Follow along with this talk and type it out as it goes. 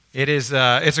It's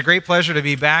a great pleasure to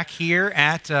be back here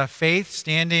at Faith,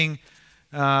 standing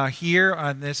here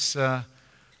on this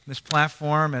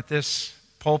platform at this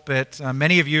pulpit.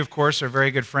 Many of you, of course, are very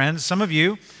good friends. Some of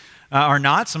you are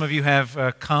not. Some of you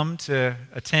have come to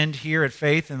attend here at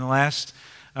Faith in the last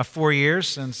 4 years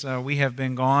since we have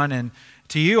been gone. And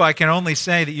to you, I can only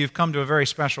say that you've come to a very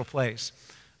special place.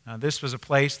 This was a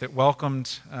place that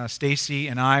welcomed Stacy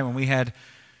and I when we had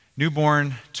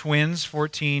newborn twins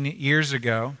 14 years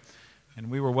ago,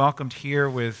 and we were welcomed here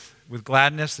with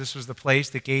gladness. This was the place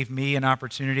that gave me an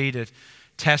opportunity to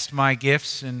test my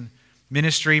gifts in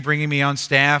ministry, bringing me on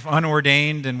staff,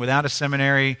 unordained and without a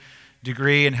seminary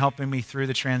degree, and helping me through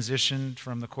the transition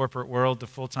from the corporate world to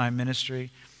full-time ministry.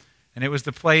 And it was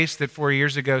the place that 4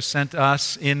 years ago sent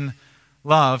us in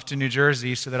love to New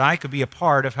Jersey so that I could be a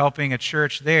part of helping a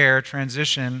church there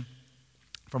transition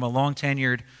from a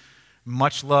long-tenured,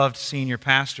 much-loved senior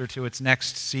pastor to its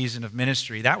next season of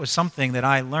ministry. That was something that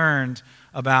I learned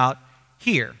about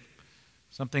here,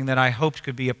 something that I hoped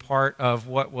could be a part of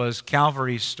what was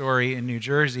Calvary's story in New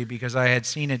Jersey, because I had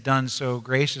seen it done so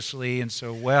graciously and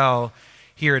so well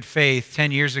here at Faith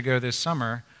 10 years ago this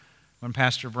summer when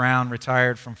Pastor Brown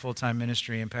retired from full-time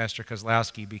ministry and Pastor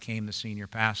Kozlowski became the senior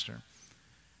pastor.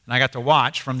 And I got to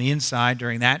watch from the inside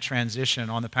during that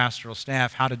transition on the pastoral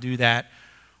staff how to do that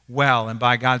well. And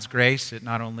by God's grace, it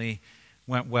not only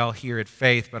went well here at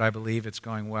Faith, but I believe it's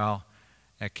going well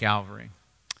at Calvary.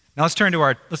 Now let's turn to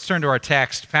our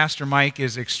text. Pastor Mike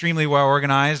is extremely well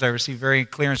organized. I received very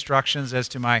clear instructions as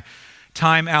to my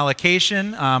time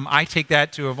allocation. I take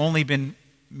that to have only been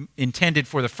intended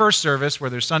for the first service where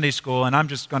there's Sunday school, and I'm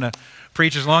just going to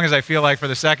preach as long as I feel like for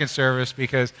the second service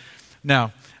because,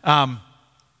 no. I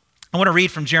want to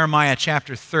read from Jeremiah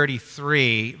chapter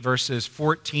 33, verses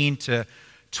 14 to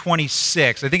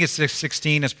 26. I think it's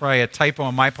 16. It's probably a typo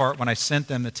on my part when I sent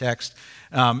them the text.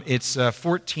 It's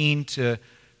 14 to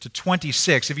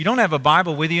 26. If you don't have a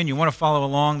Bible with you and you want to follow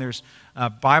along, there's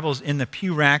Bibles in the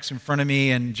pew racks in front of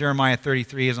me, and Jeremiah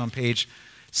 33 is on page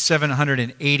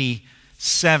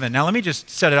 787. Now, let me just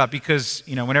set it up because,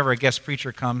 whenever a guest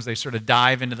preacher comes, they sort of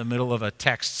dive into the middle of a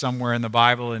text somewhere in the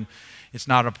Bible, and it's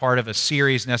not a part of a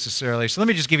series necessarily. So let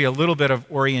me just give you a little bit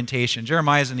of orientation.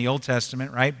 Jeremiah is in the Old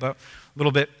Testament, right? But a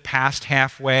little bit past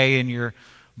halfway in your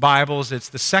Bibles. It's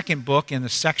the second book in the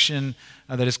section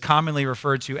that is commonly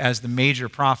referred to as the major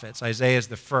prophets. Isaiah is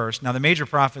the first. Now, the major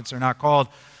prophets are not called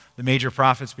the major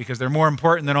prophets because they're more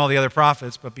important than all the other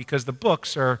prophets, but because the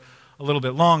books are a little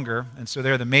bit longer, and so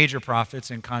they're the major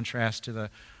prophets in contrast to the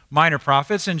minor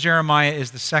prophets, and Jeremiah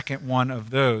is the second one of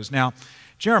those. Now,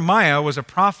 Jeremiah was a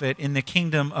prophet in the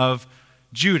kingdom of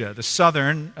Judah, the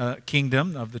southern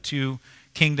kingdom of the two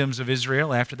kingdoms of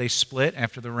Israel after they split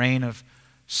after the reign of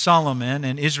Solomon.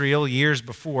 And Israel, years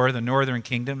before, the northern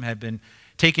kingdom had been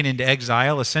taken into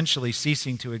exile, essentially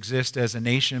ceasing to exist as a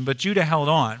nation. But Judah held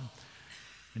on.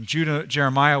 And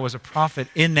Jeremiah was a prophet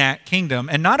in that kingdom,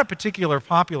 and not a particular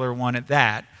popular one at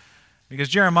that, because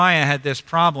Jeremiah had this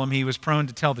problem. He was prone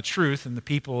to tell the truth, and the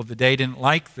people of the day didn't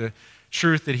like the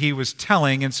truth that he was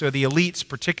telling, and so the elites,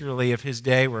 particularly of his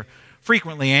day, were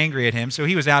frequently angry at him, so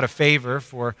he was out of favor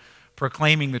for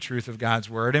proclaiming the truth of God's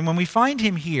word. And when we find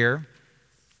him here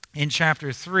in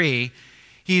chapter 3,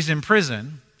 he's in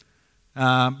prison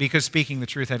because speaking the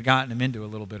truth had gotten him into a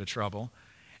little bit of trouble.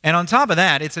 And on top of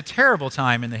that, it's a terrible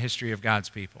time in the history of God's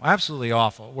people, absolutely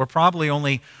awful. We're probably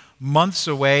only months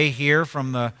away here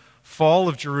from the fall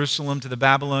of Jerusalem to the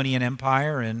Babylonian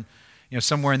Empire, and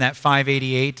somewhere in that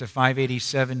 588 to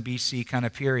 587 BC kind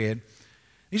of period.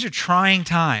 These are trying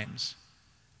times,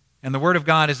 and the Word of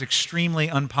God is extremely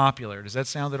unpopular. Does that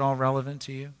sound at all relevant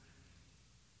to you?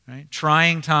 Right?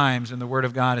 Trying times, and the Word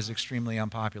of God is extremely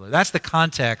unpopular. That's the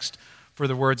context for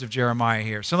the words of Jeremiah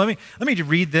here. So let me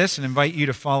read this and invite you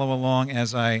to follow along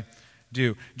as I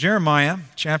do. Jeremiah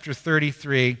chapter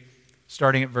 33,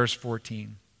 starting at verse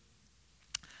 14.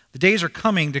 The days are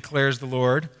coming, declares the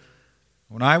Lord,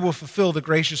 when I will fulfill the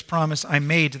gracious promise I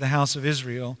made to the house of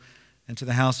Israel and to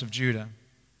the house of Judah.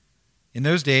 In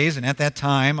those days and at that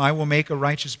time, I will make a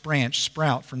righteous branch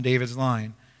sprout from David's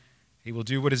line. He will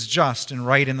do what is just and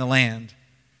right in the land.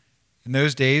 In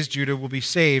those days, Judah will be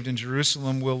saved and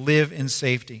Jerusalem will live in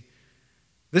safety.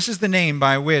 This is the name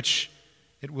by which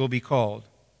it will be called,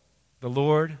 the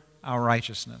Lord our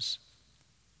righteousness.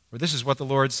 For this is what the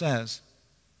Lord says.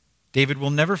 David will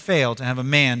never fail to have a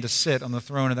man to sit on the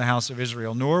throne of the house of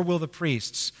Israel, nor will the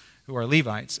priests, who are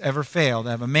Levites, ever fail to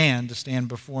have a man to stand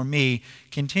before me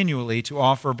continually to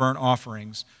offer burnt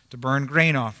offerings, to burn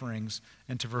grain offerings,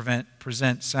 and to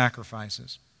present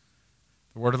sacrifices.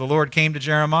 The word of the Lord came to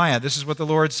Jeremiah. This is what the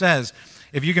Lord says.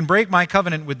 If you can break my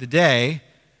covenant with the day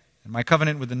and my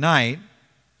covenant with the night,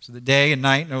 so that day and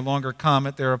night no longer come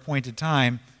at their appointed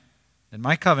time, then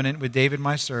my covenant with David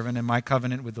my servant and my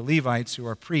covenant with the Levites, who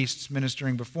are priests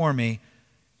ministering before me,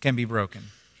 can be broken,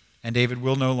 and David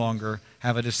will no longer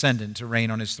have a descendant to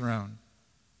reign on his throne.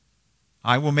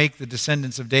 I will make the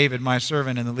descendants of David my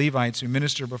servant and the Levites who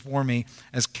minister before me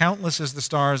as countless as the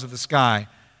stars of the sky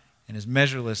and as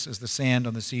measureless as the sand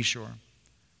on the seashore.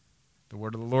 The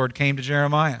word of the Lord came to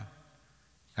Jeremiah.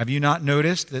 Have you not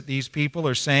noticed that these people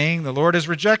are saying, the Lord has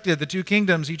rejected the two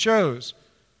kingdoms he chose?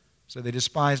 So they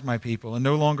despise my people and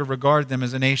no longer regard them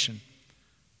as a nation.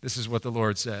 This is what the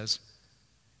Lord says.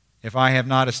 If I have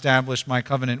not established my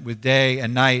covenant with day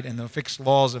and night and the fixed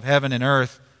laws of heaven and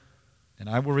earth, then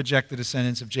I will reject the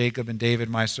descendants of Jacob and David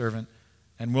my servant,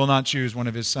 and will not choose one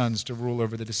of his sons to rule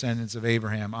over the descendants of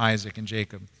Abraham, Isaac, and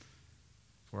Jacob.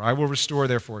 For I will restore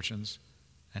their fortunes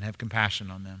and have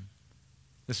compassion on them.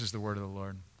 This is the word of the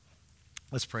Lord.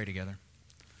 Let's pray together.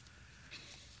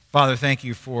 Father, thank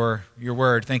you for your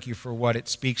word. Thank you for what it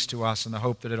speaks to us and the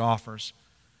hope that it offers.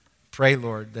 Pray,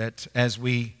 Lord, that as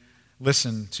we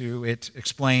listen to it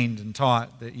explained and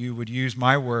taught, that you would use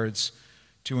my words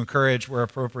to encourage where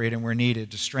appropriate and where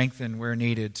needed, to strengthen where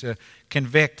needed, to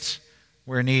convict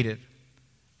where needed,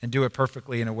 and do it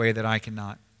perfectly in a way that I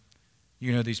cannot.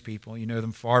 You know these people. You know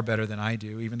them far better than I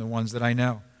do, even the ones that I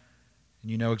know. And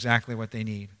you know exactly what they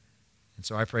need. And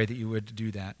so I pray that you would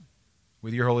do that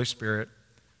with your Holy Spirit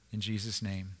in Jesus'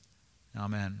 name.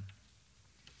 Amen.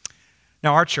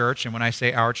 Now our church, and when I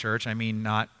say our church, I mean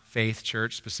not Faith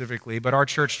Church specifically, but our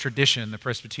church tradition, the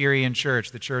Presbyterian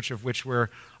Church, the church of which we're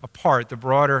a part, the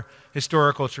broader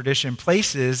historical tradition,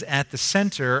 places at the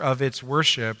center of its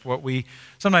worship what we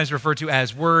sometimes refer to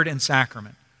as word and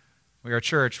sacrament. We are a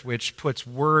church which puts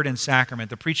word and sacrament,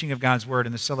 the preaching of God's word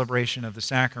and the celebration of the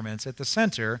sacraments, at the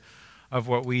center of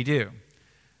what we do.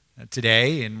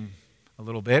 Today, in a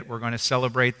little bit, we're going to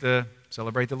celebrate the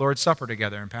Lord's Supper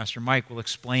together, and Pastor Mike will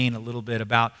explain a little bit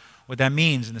about what that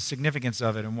means and the significance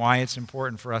of it and why it's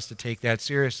important for us to take that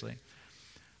seriously.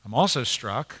 I'm also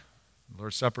struck, the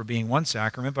Lord's Supper being one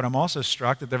sacrament, but I'm also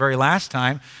struck that the very last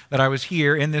time that I was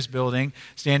here in this building,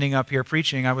 standing up here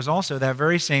preaching, I was also that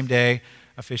very same day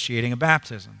officiating a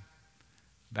baptism.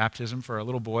 Baptism for a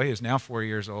little boy who is now 4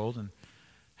 years old and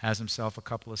has himself a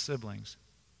couple of siblings.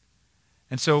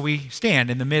 And so we stand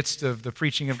in the midst of the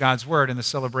preaching of God's word and the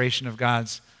celebration of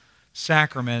God's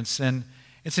sacraments. And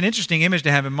it's an interesting image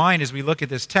to have in mind as we look at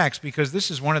this text, because this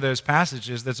is one of those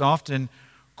passages that's often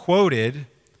quoted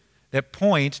that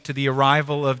point to the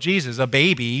arrival of Jesus, a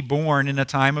baby born in a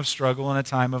time of struggle and a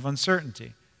time of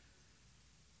uncertainty.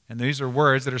 And these are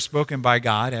words that are spoken by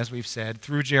God, as we've said,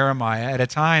 through Jeremiah at a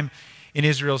time in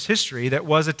Israel's history that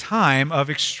was a time of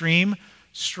extreme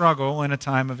struggle and a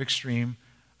time of extreme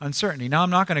uncertainty. Now, I'm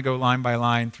not going to go line by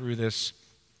line through this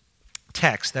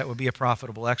text. That would be a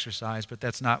profitable exercise, but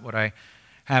that's not what I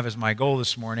have as my goal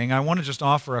this morning. I want to just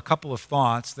offer a couple of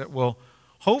thoughts that will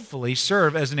hopefully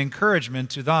serve as an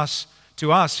encouragement to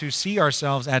us who see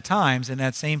ourselves at times in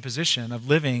that same position of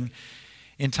living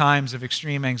in times of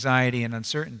extreme anxiety and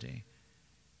uncertainty.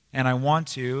 And I want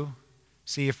to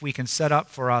see if we can set up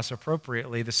for us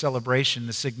appropriately the celebration,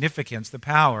 the significance, the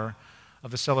power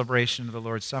of the celebration of the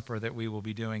Lord's Supper that we will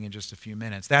be doing in just a few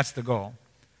minutes. That's the goal.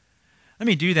 Let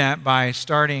me do that by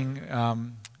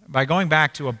by going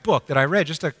back to a book that I read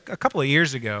just a couple of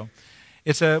years ago.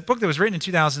 It's a book that was written in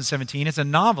 2017. It's a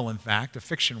novel, in fact, a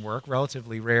fiction work,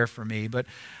 relatively rare for me, but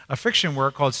a fiction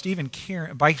work by Stephen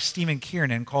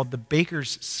Kiernan called The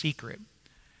Baker's Secret.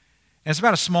 And it's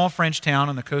about a small French town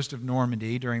on the coast of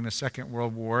Normandy during the Second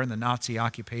World War and the Nazi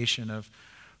occupation of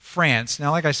France.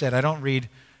 Now, like I said, I don't read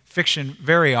fiction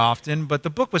very often, but the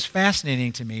book was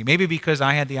fascinating to me, maybe because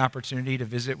I had the opportunity to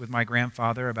visit with my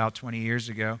grandfather about 20 years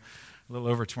ago, a little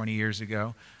over 20 years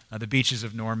ago, the beaches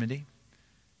of Normandy,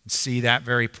 and see that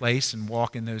very place and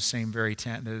walk in those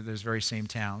very same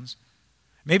towns.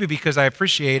 Maybe because I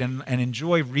appreciate and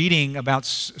enjoy reading about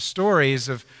stories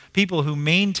of people who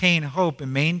maintain hope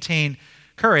and maintain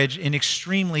courage in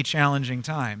extremely challenging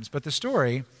times. But the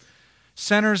story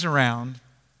centers around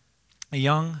a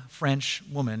young French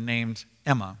woman named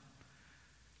Emma,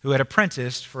 who had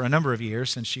apprenticed for a number of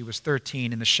years since she was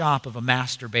 13 in the shop of a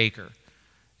master baker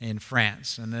in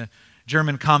France. And the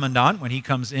German commandant, when he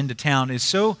comes into town, is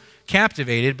so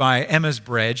captivated by Emma's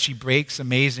bread, she bakes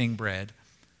amazing bread,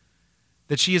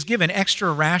 that she is given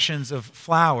extra rations of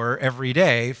flour every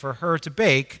day for her to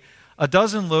bake a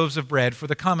dozen loaves of bread for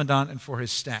the commandant and for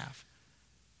his staff.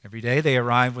 Every day they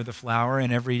arrive with the flour,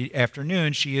 and every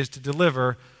afternoon she is to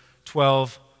deliver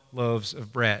 12 loaves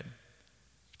of bread.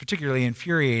 particularly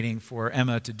infuriating for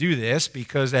Emma to do this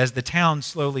because as the town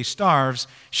slowly starves,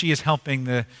 she is helping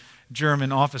the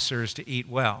German officers to eat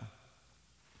well.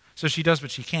 So she does what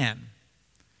she can.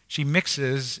 She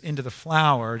mixes into the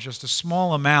flour just a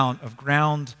small amount of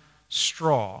ground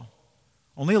straw,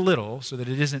 only a little so that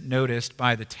it isn't noticed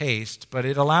by the taste, but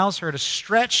it allows her to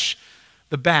stretch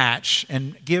the batch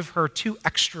and give her 2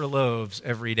 extra loaves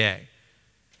every day,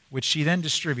 which she then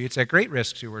distributes at great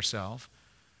risk to herself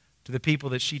to the people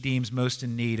that she deems most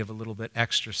in need of a little bit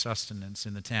extra sustenance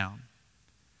in the town.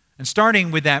 And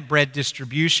starting with that bread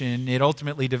distribution, it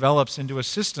ultimately develops into a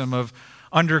system of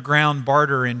underground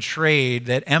barter and trade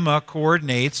that Emma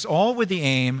coordinates, all with the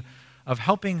aim of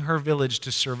helping her village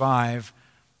to survive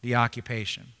the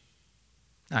occupation.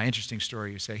 Now, interesting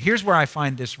story, you say. Here's where I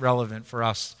find this relevant for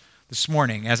us this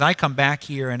morning. As I come back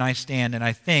here and I stand and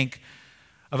I think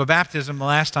of a baptism the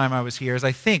last time I was here, as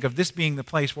I think of this being the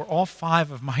place where all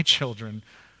 5 of my children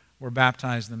were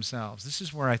baptized themselves. This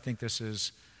is where I think this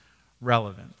is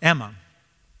relevant. Emma,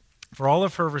 for all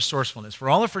of her resourcefulness, for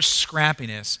all of her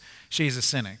scrappiness, she's a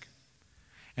cynic.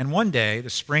 And one day, the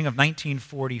spring of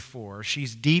 1944,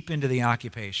 she's deep into the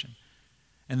occupation,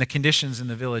 and the conditions in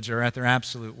the village are at their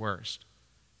absolute worst.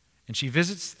 And she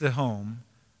visits the home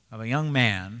of a young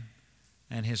man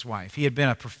and his wife. He had been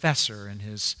a professor in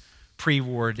his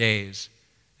pre-war days.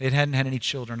 They hadn't had any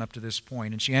children up to this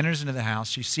point. And she enters into the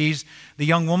house. She sees the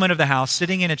young woman of the house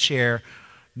sitting in a chair,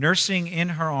 nursing in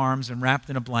her arms and wrapped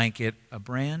in a blanket a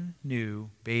brand new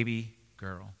baby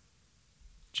girl,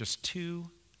 just 2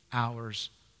 hours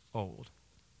old.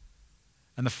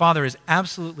 And the father is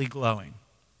absolutely glowing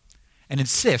and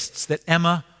insists that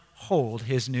Emma hold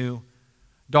his new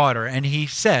daughter. And he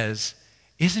says,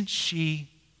 "Isn't she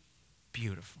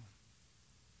beautiful?"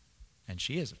 And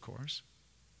she is, of course.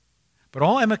 But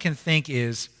all Emma can think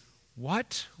is,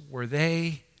 what were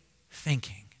they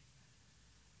thinking?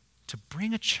 To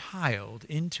bring a child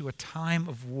into a time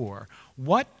of war,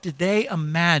 what did they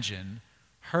imagine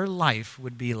her life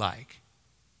would be like?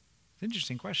 It's an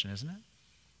interesting question, isn't it?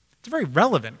 It's a very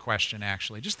relevant question,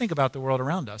 actually. Just think about the world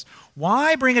around us.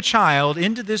 Why bring a child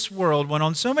into this world when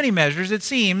on so many measures it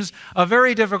seems a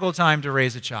very difficult time to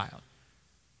raise a child?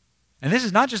 And this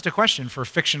is not just a question for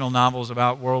fictional novels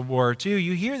about World War II.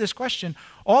 You hear this question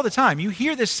all the time. You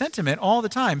hear this sentiment all the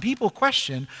time. People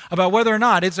question about whether or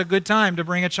not it's a good time to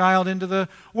bring a child into the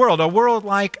world, a world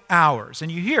like ours.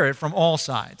 And you hear it from all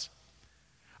sides.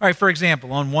 All right, for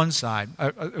example, on one side,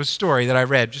 a story that I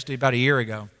read just about a year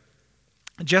ago.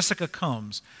 Jessica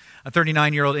Combs, a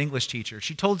 39-year-old English teacher,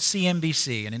 she told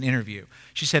CNBC in an interview,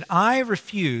 she said, "I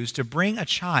refuse to bring a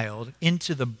child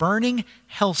into the burning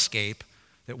hellscape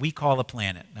that we call a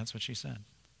planet." That's what she said.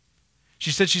 She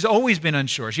said she's always been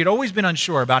unsure. She had always been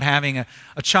unsure about having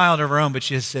a child of her own, but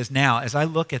she says now, as I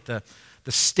look at the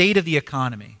state of the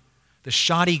economy, the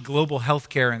shoddy global health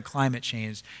care and climate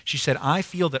change, she said, I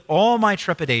feel that all my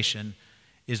trepidation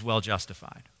is well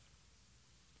justified.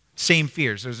 Same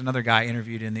fears. There's another guy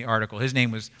interviewed in the article. His name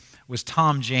was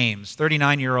Tom James,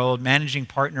 39-year-old managing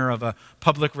partner of a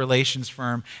public relations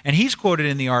firm. And he's quoted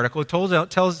in the article,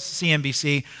 tells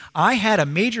CNBC, "I had a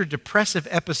major depressive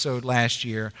episode last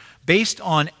year based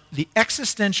on the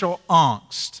existential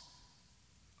angst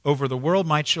over the world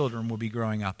my children will be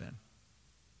growing up in."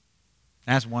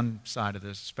 That's one side of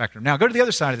the spectrum. Now, go to the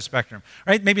other side of the spectrum,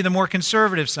 right? Maybe the more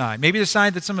conservative side. Maybe the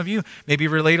side that some of you maybe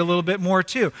relate a little bit more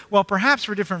to. Well, perhaps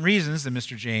for different reasons than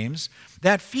Mr. James,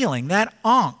 that feeling, that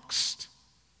angst,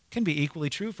 can be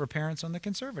equally true for parents on the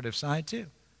conservative side, too.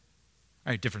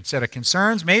 All right, different set of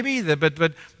concerns, maybe,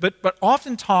 but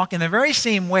often talk in the very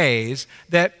same ways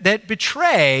that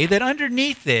betray that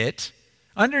underneath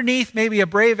maybe a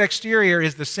brave exterior,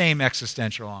 is the same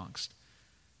existential angst.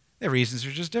 The reasons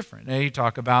are just different. You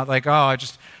talk about I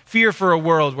just fear for a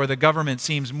world where the government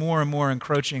seems more and more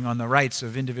encroaching on the rights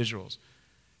of individuals.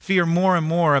 Fear more and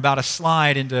more about a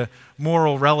slide into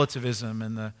moral relativism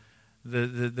and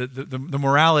the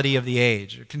morality of the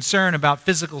age. A concern about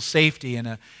physical safety in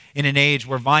an age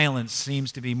where violence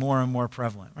seems to be more and more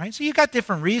prevalent. Right? So you've got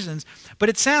different reasons, but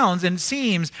it sounds and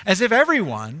seems as if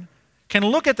everyone can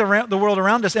look at the world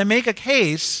around us and make a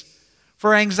case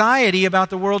for anxiety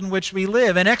about the world in which we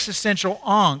live, and existential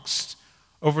angst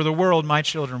over the world my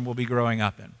children will be growing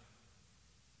up in. And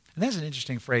that's an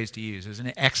interesting phrase to use, isn't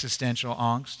it? Existential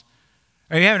angst.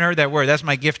 If you haven't heard that word, that's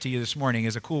my gift to you this morning,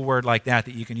 is a cool word like that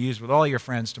you can use with all your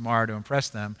friends tomorrow to impress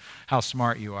them how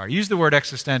smart you are. Use the word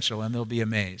existential and they'll be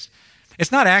amazed.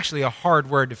 It's not actually a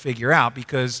hard word to figure out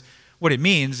because what it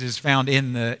means is found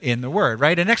in the word,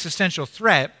 right? An existential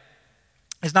threat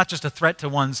is not just a threat to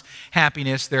one's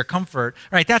happiness, their comfort,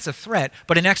 right? That's a threat.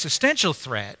 But an existential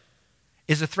threat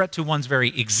is a threat to one's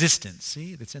very existence.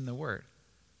 See, that's in the word.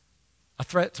 A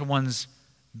threat to one's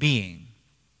being.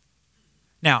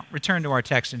 Now, return to our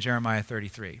text in Jeremiah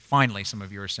 33. Finally, some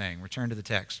of you are saying, return to the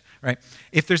text, right?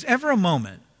 If there's ever a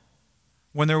moment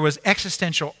when there was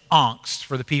existential angst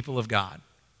for the people of God,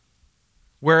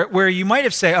 where you might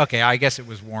have said, okay, I guess it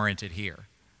was warranted here.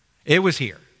 It was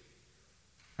here.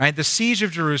 Right? The siege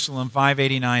of Jerusalem,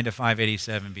 589 to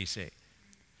 587 BC.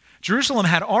 Jerusalem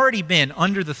had already been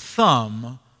under the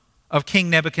thumb of King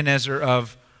Nebuchadnezzar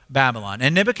of Babylon.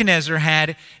 And Nebuchadnezzar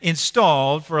had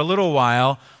installed for a little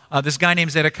while this guy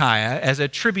named Zedekiah as a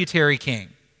tributary king,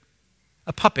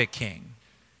 a puppet king.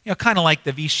 Kind of like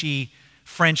the Vichy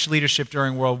French leadership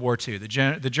during World War II.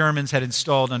 The Germans had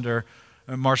installed under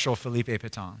Marshal Philippe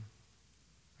Pétain.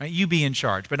 Right? You be in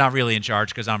charge, but not really in charge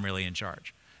because I'm really in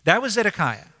charge. That was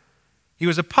Zedekiah. He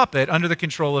was a puppet under the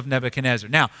control of Nebuchadnezzar.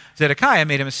 Now, Zedekiah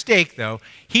made a mistake, though.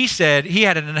 He said he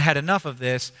had enough of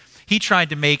this. He tried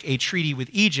to make a treaty with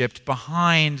Egypt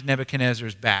behind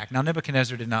Nebuchadnezzar's back. Now,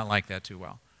 Nebuchadnezzar did not like that too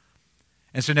well.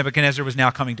 And so Nebuchadnezzar was now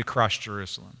coming to crush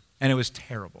Jerusalem. And it was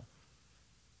terrible.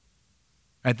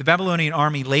 Right, the Babylonian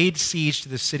army laid siege to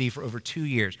the city for over 2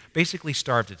 years, basically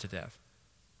starved it to death.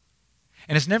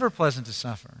 And it's never pleasant to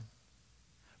suffer.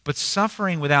 But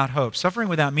suffering without hope, suffering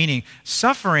without meaning,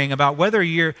 suffering about whether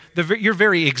your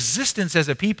very existence as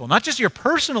a people, not just your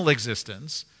personal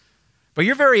existence, but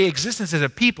your very existence as a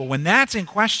people, when that's in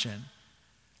question,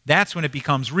 that's when it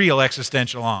becomes real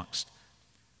existential angst.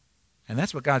 And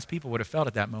that's what God's people would have felt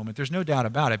at that moment. There's no doubt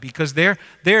about it, because their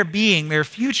being, their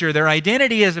future, their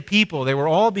identity as a people, they were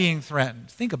all being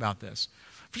threatened. Think about this.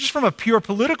 Just from a pure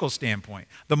political standpoint,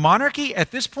 the monarchy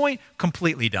at this point,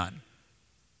 completely done.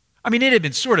 I mean, it had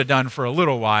been sort of done for a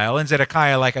little while, and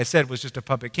Zedekiah, like I said, was just a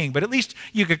puppet king, but at least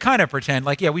you could kind of pretend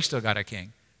like, yeah, we still got a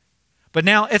king. But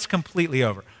now it's completely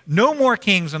over. No more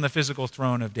kings on the physical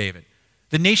throne of David.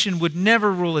 The nation would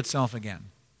never rule itself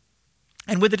again.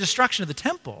 And with the destruction of the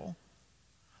temple,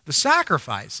 the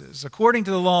sacrifices, according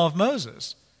to the law of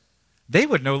Moses, they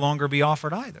would no longer be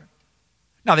offered either.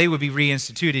 Now, they would be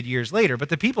reinstituted years later, but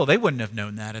the people, they wouldn't have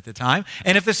known that at the time.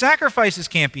 And if the sacrifices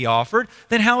can't be offered,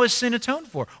 then how is sin atoned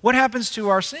for? What happens to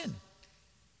our sin?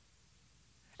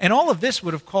 And all of this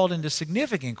would have called into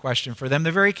significant question for them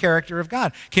the very character of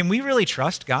God. Can we really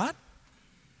trust God?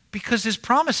 Because his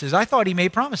promises, I thought he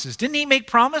made promises. Didn't he make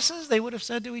promises, they would have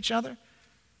said to each other?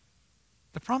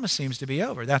 The promise seems to be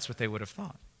over. That's what they would have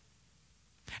thought.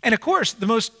 And of course, the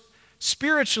most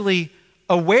spiritually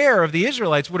aware of the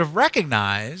Israelites would have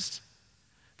recognized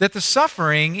that the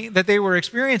suffering that they were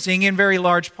experiencing in very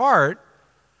large part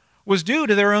was due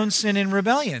to their own sin and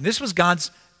rebellion. This was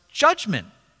God's judgment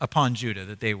upon Judah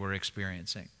that they were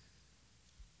experiencing.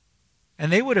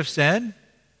 And they would have said,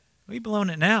 we've blown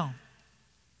it now.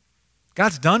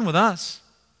 God's done with us.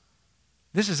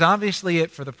 This is obviously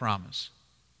it for the promise.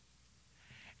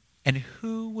 And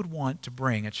who would want to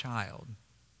bring a child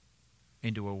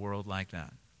into a world like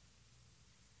that?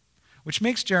 Which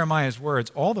makes Jeremiah's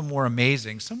words all the more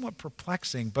amazing, somewhat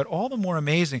perplexing, but all the more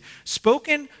amazing,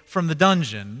 spoken from the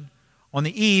dungeon on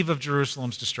the eve of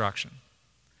Jerusalem's destruction.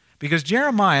 Because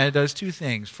Jeremiah does two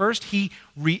things. First, he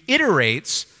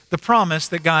reiterates the promise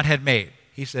that God had made.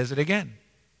 He says it again.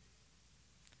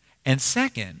 And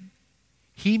second,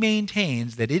 he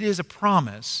maintains that it is a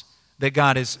promise that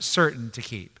God is certain to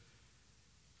keep.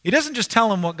 He doesn't just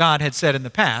tell him what God had said in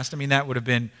the past. I mean, that would have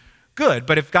been good,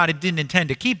 but if God didn't intend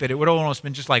to keep it, it would have almost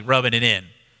been just like rubbing it in.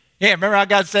 Yeah, remember how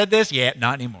God said this? Yeah,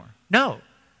 not anymore. No.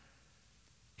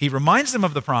 He reminds them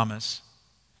of the promise,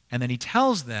 and then he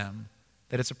tells them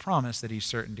that it's a promise that he's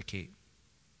certain to keep.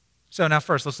 So now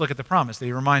first, let's look at the promise that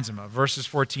he reminds them of. Verses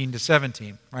 14 to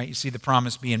 17, right? You see the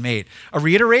promise being made. A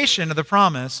reiteration of the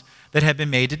promise that had been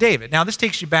made to David. Now this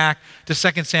takes you back to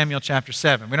 2 Samuel chapter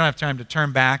 7. We don't have time to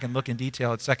turn back and look in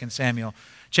detail at 2 Samuel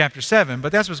chapter 7,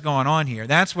 but that's what's going on here.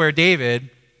 That's where David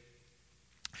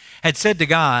had said to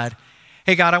God,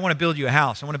 hey God, I want to build you a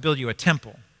house. I want to build you a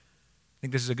temple. I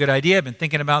think this is a good idea. I've been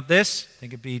thinking about this. I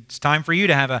think it's time for you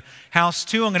to have a house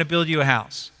too. I'm going to build you a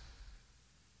house.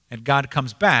 And God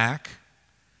comes back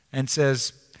and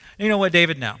says, you know what,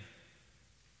 David, no.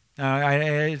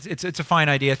 It's a fine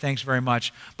idea, thanks very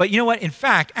much. But you know what, in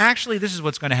fact, actually, this is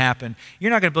what's going to happen. You're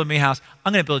not going to build me a house.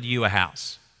 I'm going to build you a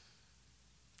house.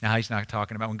 Now, he's not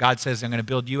talking about, when God says, I'm going to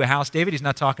build you a house, David, he's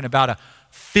not talking about a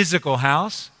physical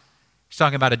house. He's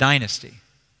talking about a dynasty,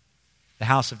 the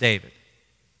house of David.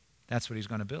 That's what he's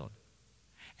going to build.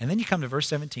 And then you come to verse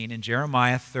 17 in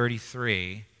Jeremiah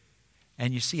 33,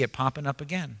 and you see it popping up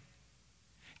again.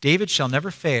 David shall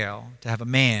never fail to have a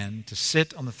man to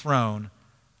sit on the throne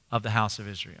of the house of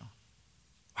Israel.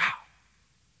 Wow.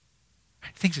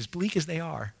 things as bleak as they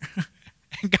are.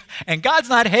 And God's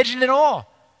not hedging at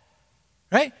all,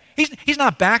 right? He's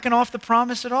not backing off the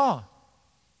promise at all,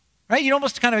 right? You'd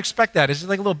almost kind of expect that. Is it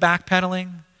like a little backpedaling?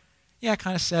 Yeah, I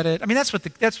kind of said it. I mean, that's what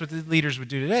the leaders would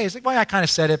do today. It's like, well, I kind of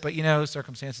said it, but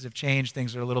circumstances have changed.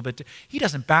 Things are a little bit. He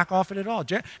doesn't back off it at all.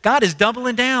 God is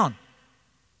doubling down.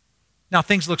 Now,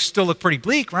 things still look pretty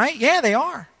bleak, right? Yeah, they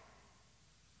are.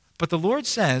 But the Lord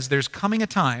says there's coming a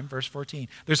time, verse 14,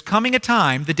 there's coming a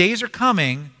time, the days are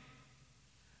coming,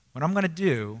 when I'm going to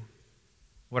do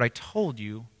what I told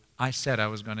you I said I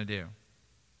was going to do.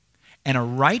 And a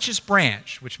righteous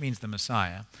branch, which means the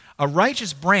Messiah, a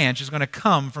righteous branch is going to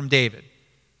come from David.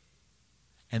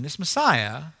 And this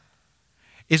Messiah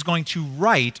is going to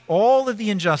right all of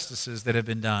the injustices that have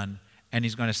been done, and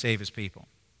he's going to save his people.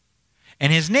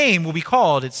 And his name will be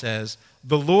called, it says,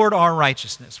 the Lord our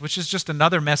righteousness, which is just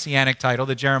another messianic title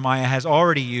that Jeremiah has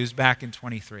already used back in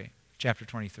chapter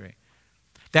 23.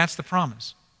 That's the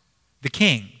promise. The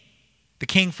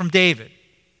king from David.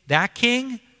 That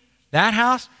king, that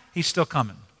house, he's still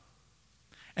coming.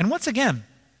 And once again,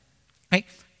 right,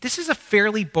 this is a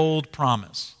fairly bold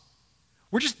promise.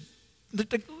 We're just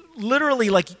literally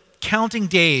like counting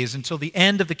days until the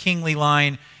end of the kingly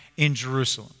line in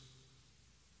Jerusalem.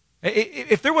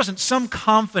 If there wasn't some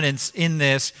confidence in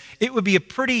this, it would be a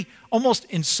pretty almost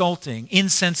insulting,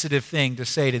 insensitive thing to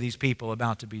say to these people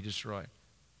about to be destroyed,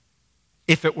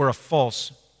 if it were a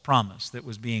false promise that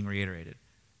was being reiterated.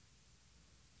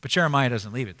 But Jeremiah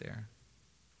doesn't leave it there.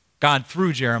 God,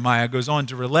 through Jeremiah, goes on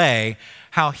to relay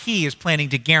how he is planning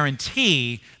to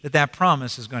guarantee that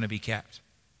promise is going to be kept.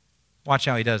 Watch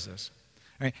how he does this.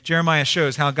 All right? Jeremiah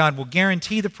shows how God will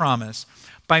guarantee the promise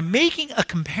by making a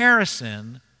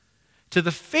comparison to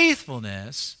the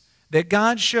faithfulness that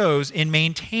God shows in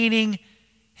maintaining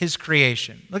his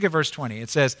creation. Look at verse 20. He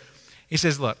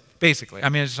says, look, basically,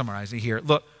 I'm going to summarize it here.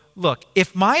 Look,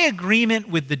 if my agreement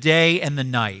with the day and the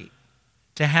night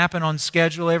to happen on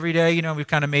schedule every day, we've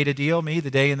kind of made a deal, the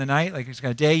day and the night, like it's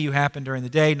got a day you happen during the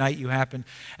day, night you happen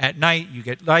at night, you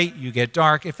get light, you get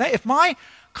dark. If my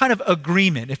kind of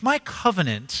agreement, if my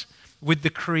covenant with the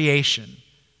creation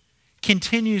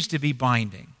continues to be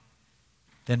binding,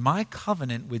 then my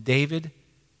covenant with David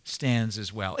stands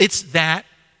as well. It's that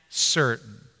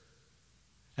certain.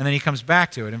 And then he comes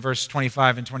back to it in verse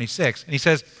 25 and 26. And he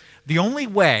says, the only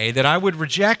way that I would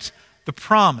reject the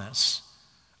promise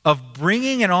of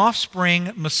bringing an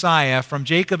offspring Messiah from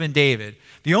Jacob and David,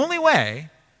 the only way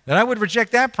that I would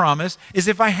reject that promise is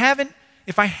if I hadn't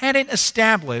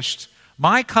established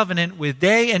my covenant with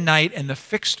day and night and the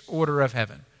fixed order of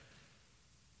heaven.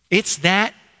 It's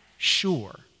that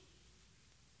sure.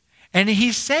 And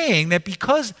he's saying that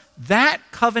because that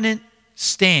covenant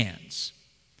stands,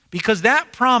 because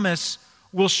that promise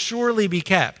will surely be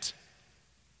kept,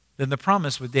 then the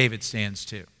promise with David stands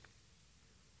too.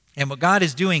 And what God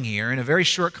is doing here in a very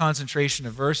short concentration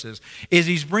of verses is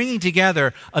he's bringing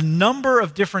together a number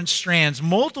of different strands,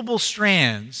 multiple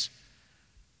strands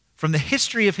from the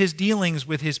history of his dealings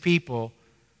with his people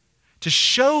to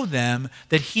show them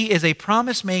that he is a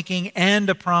promise-making and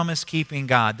a promise-keeping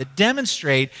God, that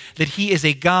demonstrate that he is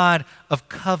a God of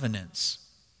covenants.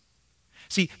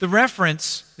 See, the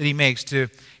reference that he makes to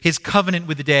his covenant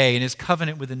with the day and his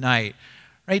covenant with the night,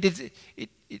 right?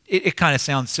 It kind of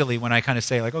sounds silly when I kind of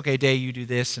say, like, okay, day you do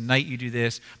this and night you do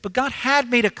this. But God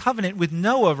had made a covenant with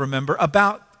Noah, remember,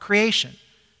 about creation.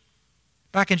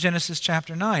 Back in Genesis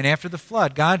chapter 9, after the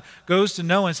flood, God goes to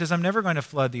Noah and says, I'm never going to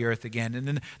flood the earth again. And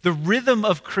then the rhythm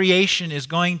of creation is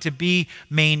going to be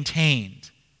maintained.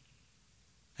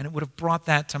 And it would have brought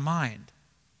that to mind.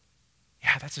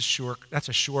 Yeah, that's a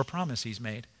sure promise he's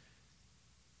made.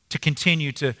 To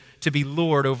continue to be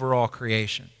Lord over all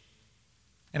creation.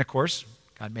 And of course,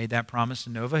 God made that promise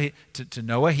to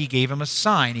Noah. He gave him a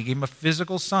sign. He gave him a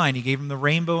physical sign. He gave him the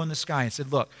rainbow in the sky and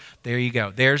said, look, there you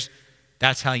go.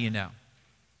 That's how you know.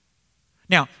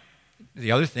 Now,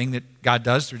 the other thing that God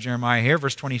does through Jeremiah here,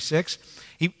 verse 26,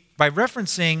 by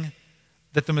referencing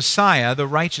that the Messiah, the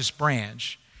righteous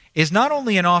branch, is not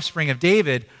only an offspring of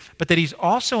David, but that he's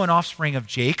also an offspring of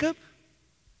Jacob,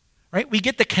 right? We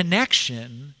get the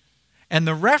connection and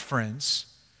the reference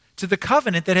to the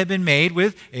covenant that had been made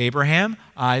with Abraham,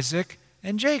 Isaac,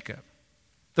 and Jacob.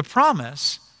 The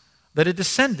promise that a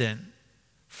descendant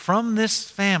from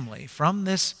this family, from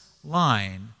this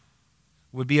line,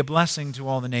 would be a blessing to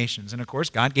all the nations. And of course,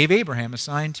 God gave Abraham a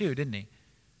sign too, didn't he?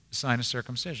 The sign of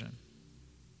circumcision.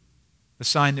 The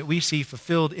sign that we see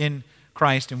fulfilled in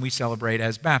Christ and we celebrate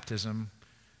as baptism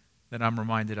that I'm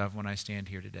reminded of when I stand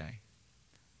here today.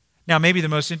 Now, maybe the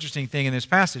most interesting thing in this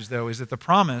passage, though, is that the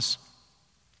promise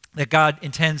that God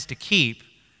intends to keep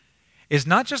is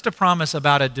not just a promise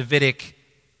about a Davidic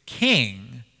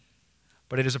king,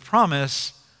 but it is a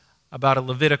promise about a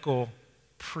Levitical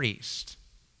priest.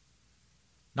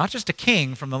 Not just a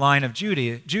king from the line of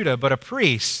Judah, but a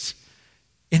priest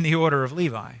in the order of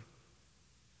Levi.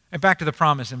 And back to the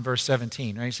promise in verse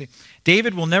 17, right? You see,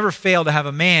 David will never fail to have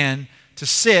a man to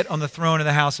sit on the throne of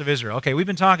the house of Israel. Okay, we've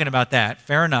been talking about that.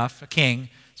 Fair enough, a king.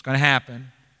 It's going to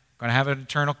happen. Going to have an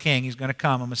eternal king. He's going to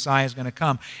come. A Messiah is going to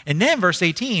come. And then verse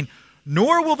 18,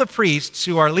 nor will the priests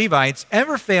who are Levites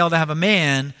ever fail to have a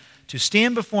man to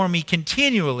stand before me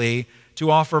continually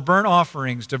to offer burnt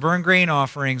offerings, to burn grain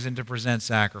offerings, and to present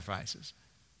sacrifices.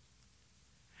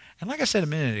 And like I said a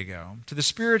minute ago, to the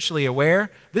spiritually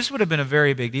aware, this would have been a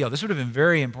very big deal. This would have been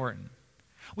very important.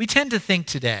 We tend to think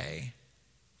today,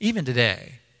 even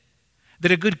today,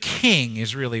 that a good king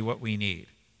is really what we need.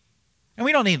 And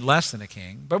we don't need less than a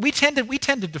king, but we tend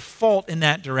to default in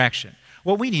that direction.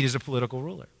 What we need is a political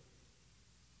ruler.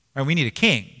 Or we need a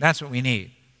king. That's what we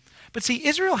need. But see,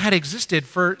 Israel had existed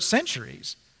for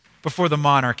centuries before the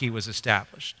monarchy was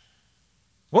established.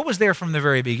 What was there from the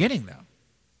very beginning, though?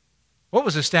 What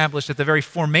was established at the very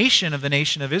formation of the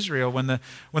nation of Israel when the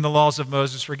laws of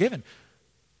Moses were given?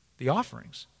 The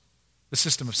offerings, the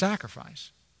system of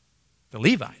sacrifice, the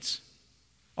Levites,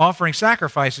 offering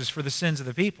sacrifices for the sins of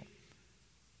the people.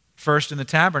 First in the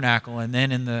tabernacle and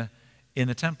then in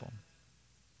the temple.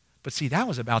 But see, that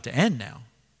was about to end now.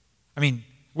 I mean,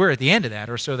 we're at the end of that,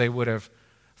 or so they would have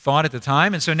thought at the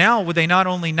time. And so now would they not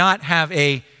only not have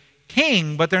a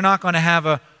king, but they're not going to have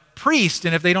a priest.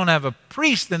 And if they don't have a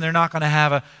priest, then they're not going to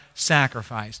have a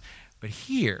sacrifice. But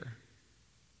here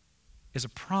is a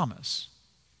promise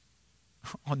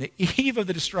on the eve of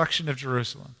the destruction of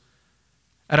Jerusalem,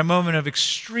 at a moment of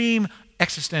extreme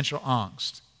existential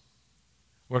angst,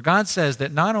 where God says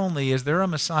that not only is there a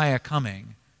Messiah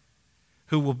coming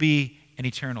who will be an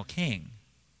eternal king,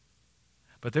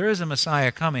 but there is a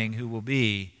Messiah coming who will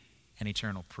be an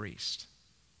eternal priest.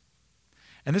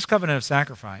 And this covenant of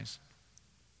sacrifice,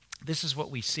 this is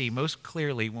what we see most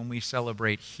clearly when we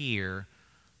celebrate here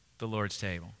the Lord's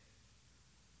table,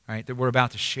 right, that we're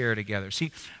about to share together.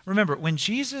 See, remember, when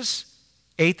Jesus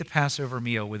ate the Passover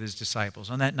meal with his disciples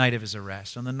on that night of his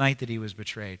arrest, on the night that he was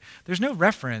betrayed, there's no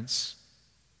reference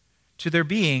to there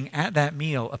being at that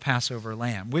meal a Passover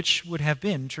lamb, which would have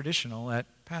been traditional at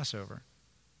Passover.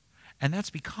 And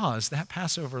that's because that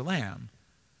Passover lamb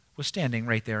was standing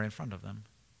right there in front of them.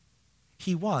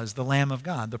 He was the Lamb of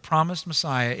God, the promised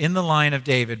Messiah in the line of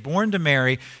David, born to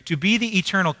Mary to be the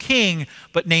eternal king,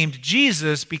 but named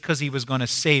Jesus because he was going to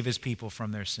save his people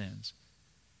from their sins.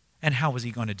 And how was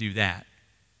he going to do that?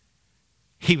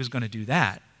 He was going to do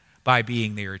that by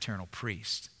being their eternal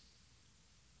priest,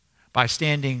 by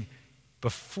standing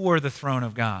before the throne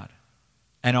of God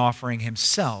and offering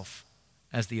himself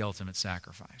as the ultimate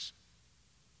sacrifice.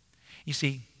 You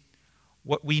see,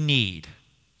 what we need,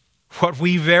 what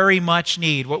we very much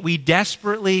need, what we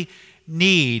desperately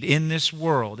need in this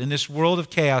world of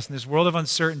chaos, in this world of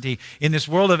uncertainty, in this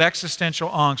world of existential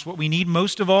angst, what we need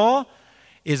most of all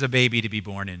is a baby to be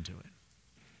born into it.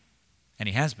 And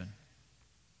he has been.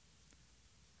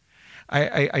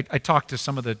 I talked to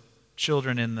some of the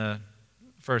children in the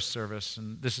first service,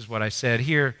 and this is what I said.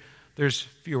 Here, there's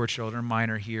fewer children,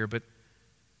 mine are here, but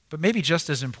maybe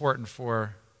just as important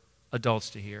for adults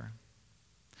to hear.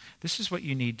 This is what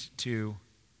you need to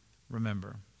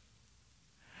remember.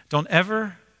 Don't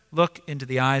ever look into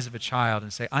the eyes of a child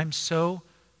and say, I'm so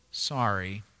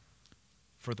sorry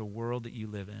for the world that you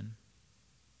live in.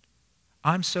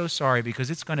 I'm so sorry because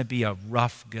it's going to be a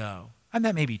rough go. And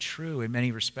that may be true in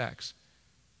many respects.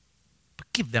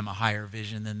 But give them a higher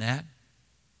vision than that.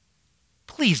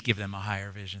 Please give them a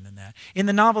higher vision than that. In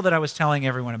the novel that I was telling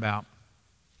everyone about,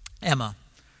 Emma,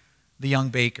 the young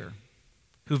baker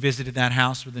who visited that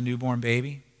house with the newborn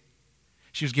baby,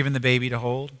 she was given the baby to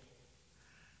hold.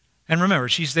 And remember,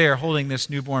 she's there holding this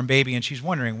newborn baby, and she's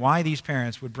wondering why these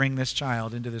parents would bring this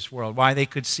child into this world, why they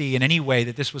could see in any way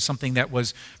that this was something that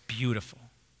was beautiful.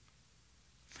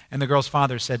 And the girl's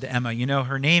father said to Emma, you know,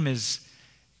 her name is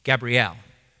Gabrielle.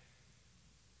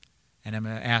 And Emma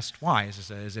asked, why? Is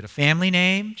it a family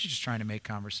name? She's just trying to make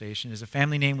conversation. Is it a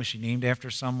family name? Was she named after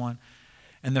someone?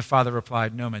 And the father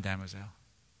replied, no, mademoiselle.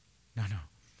 No.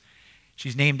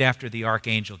 She's named after the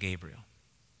archangel Gabriel,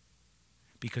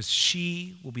 because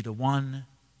she will be the one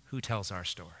who tells our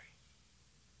story.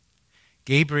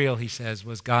 Gabriel, he says,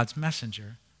 was God's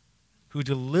messenger who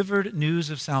delivered news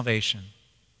of salvation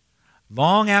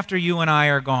Long after you and I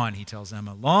are gone, he tells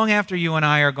Emma, long after you and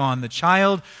I are gone, the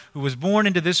child who was born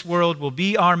into this world will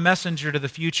be our messenger to the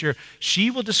future. She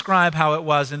will describe how it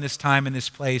was in this time, in this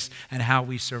place, and how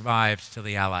we survived till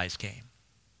the Allies came.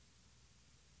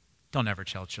 Don't ever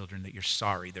tell children that you're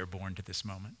sorry they're born to this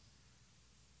moment.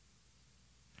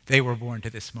 They were born to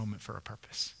this moment for a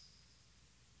purpose.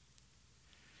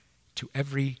 To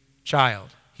every child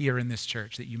here in this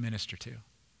church that you minister to,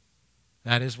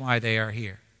 that is why they are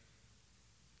here.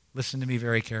 Listen to me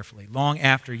very carefully. Long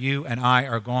after you and I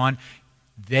are gone,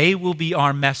 they will be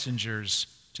our messengers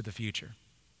to the future.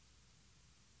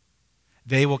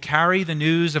 They will carry the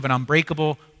news of an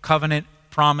unbreakable covenant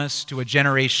promise to a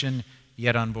generation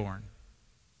yet unborn.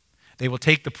 They will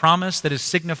take the promise that is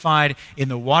signified in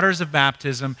the waters of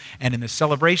baptism and in the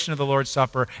celebration of the Lord's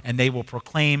Supper, and they will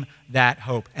proclaim that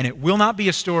hope. And it will not be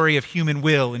a story of human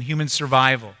will and human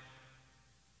survival.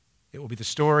 It will be the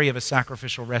story of a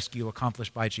sacrificial rescue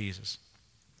accomplished by Jesus,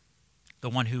 the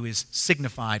one who is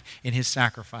signified in his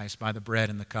sacrifice by the bread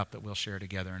and the cup that we'll share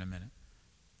together in a minute.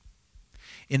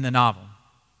 In the novel,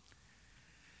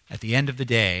 at the end of the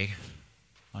day,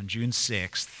 on June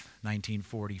 6th,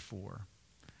 1944,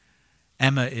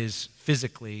 Emma is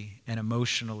physically and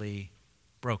emotionally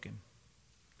broken.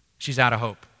 She's out of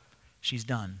hope. She's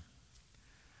done.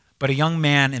 But a young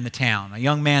man in the town, a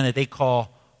young man that they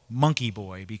call Monkey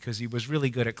Boy because he was really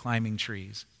good at climbing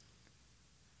trees.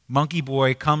 Monkey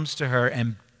Boy comes to her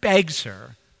and begs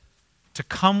her to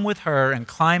come with her and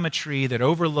climb a tree that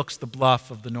overlooks the bluff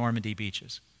of the Normandy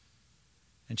beaches.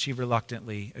 And she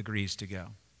reluctantly agrees to go.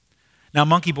 Now,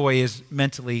 Monkey Boy is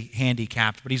mentally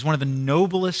handicapped, but he's one of the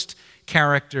noblest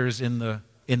characters in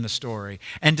the story.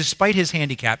 And despite his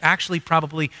handicap, actually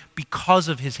probably because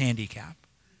of his handicap,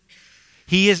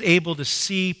 he is able to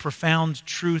see profound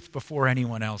truth before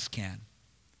anyone else can.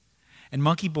 And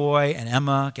Monkey Boy and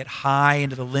Emma get high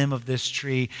into the limb of this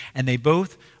tree, and they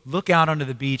both look out onto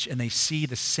the beach and they see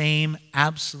the same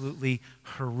absolutely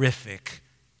horrific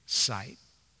sight.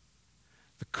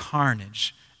 The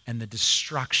carnage and the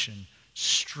destruction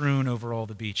strewn over all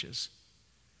the beaches.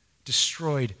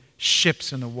 Destroyed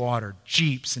ships in the water,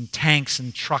 jeeps and tanks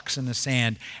and trucks in the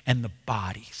sand, and the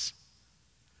bodies.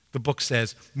 The book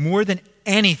says, more than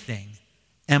anything,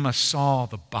 Emma saw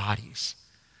the bodies.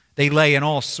 They lay in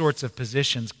all sorts of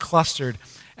positions, clustered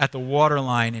at the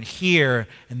waterline and here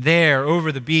and there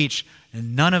over the beach,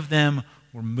 and none of them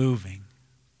were moving.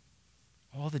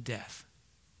 All the death.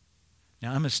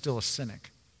 Now, Emma's still a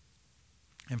cynic.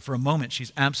 And for a moment,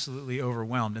 she's absolutely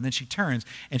overwhelmed. And then she turns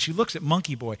and she looks at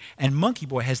Monkey Boy, and Monkey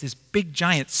Boy has this big,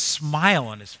 giant smile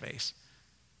on his face.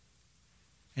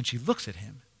 And she looks at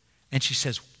him and she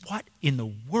says, "What in the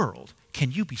world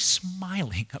can you be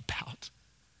smiling about?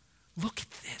 Look at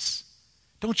this.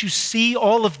 Don't you see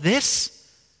all of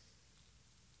this?"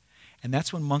 And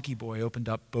that's when Monkey Boy opened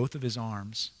up both of his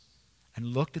arms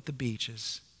and looked at the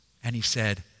beaches, and he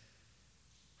said,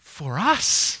 "For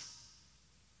us."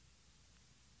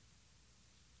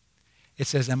 It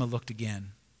says Emma looked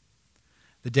again.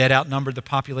 The dead outnumbered the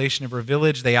population of her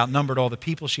village. They outnumbered all the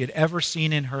people she had ever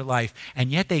seen in her life.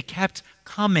 And yet they kept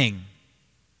coming.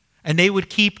 And they would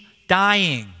keep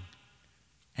dying.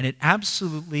 And it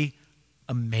absolutely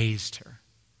amazed her.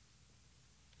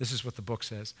 This is what the book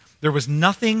says. There was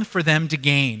nothing for them to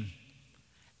gain.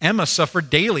 Emma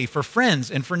suffered daily for friends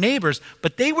and for neighbors,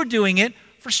 but they were doing it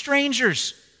for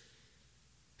strangers.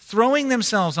 Throwing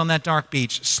themselves on that dark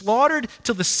beach, slaughtered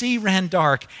till the sea ran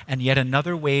dark, and yet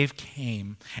another wave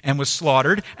came and was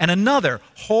slaughtered, and another,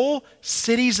 whole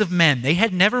cities of men. They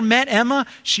had never met Emma,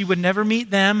 she would never meet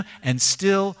them, and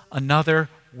still another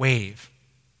wave.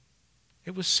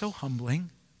 It was so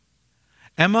humbling.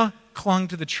 Emma clung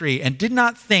to the tree and did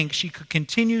not think she could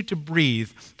continue to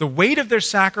breathe. The weight of their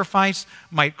sacrifice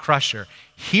might crush her.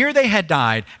 Here they had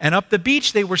died, and up the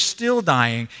beach they were still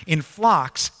dying in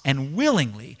flocks and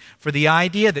willingly for the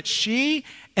idea that she,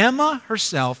 Emma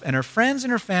herself, and her friends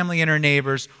and her family and her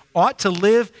neighbors ought to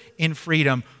live in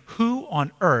freedom. Who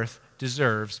on earth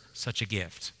deserves such a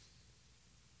gift?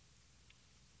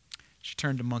 She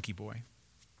turned to Monkey Boy,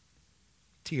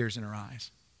 tears in her eyes,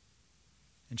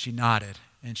 and she nodded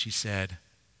and she said,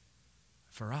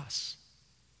 "For us."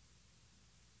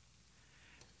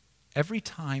 Every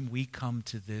time we come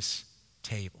to this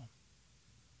table,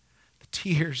 the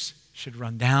tears should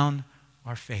run down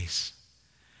our face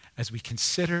as we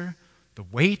consider the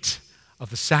weight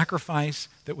of the sacrifice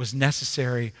that was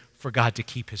necessary for God to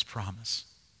keep his promise.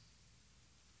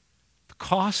 The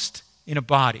cost in a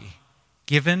body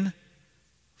given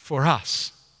for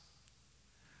us.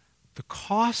 The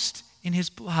cost in his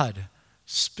blood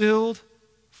spilled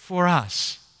for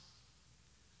us.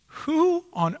 Who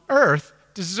on earth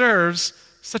deserves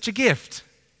such a gift?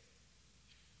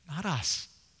 Not us.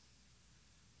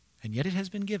 And yet it has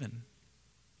been given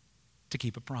to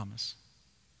keep a promise.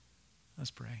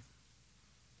 Let's pray.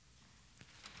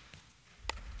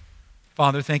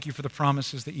 Father, thank you for the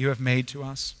promises that you have made to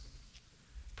us.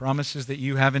 Promises that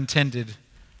you have intended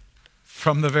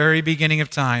from the very beginning of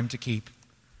time to keep.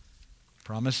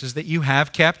 Promises that you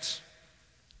have kept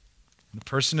in the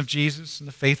person of Jesus and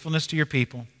the faithfulness to your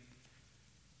people.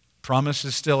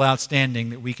 Promises still outstanding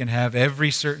that we can have every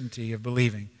certainty of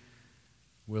believing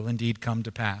will indeed come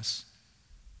to pass.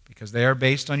 Because they are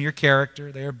based on your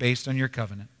character, they are based on your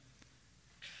covenant.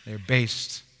 They are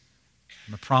based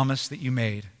on the promise that you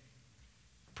made.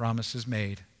 Promises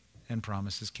made and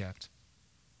promises kept.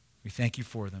 We thank you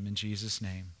for them in Jesus'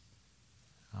 name.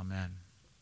 Amen.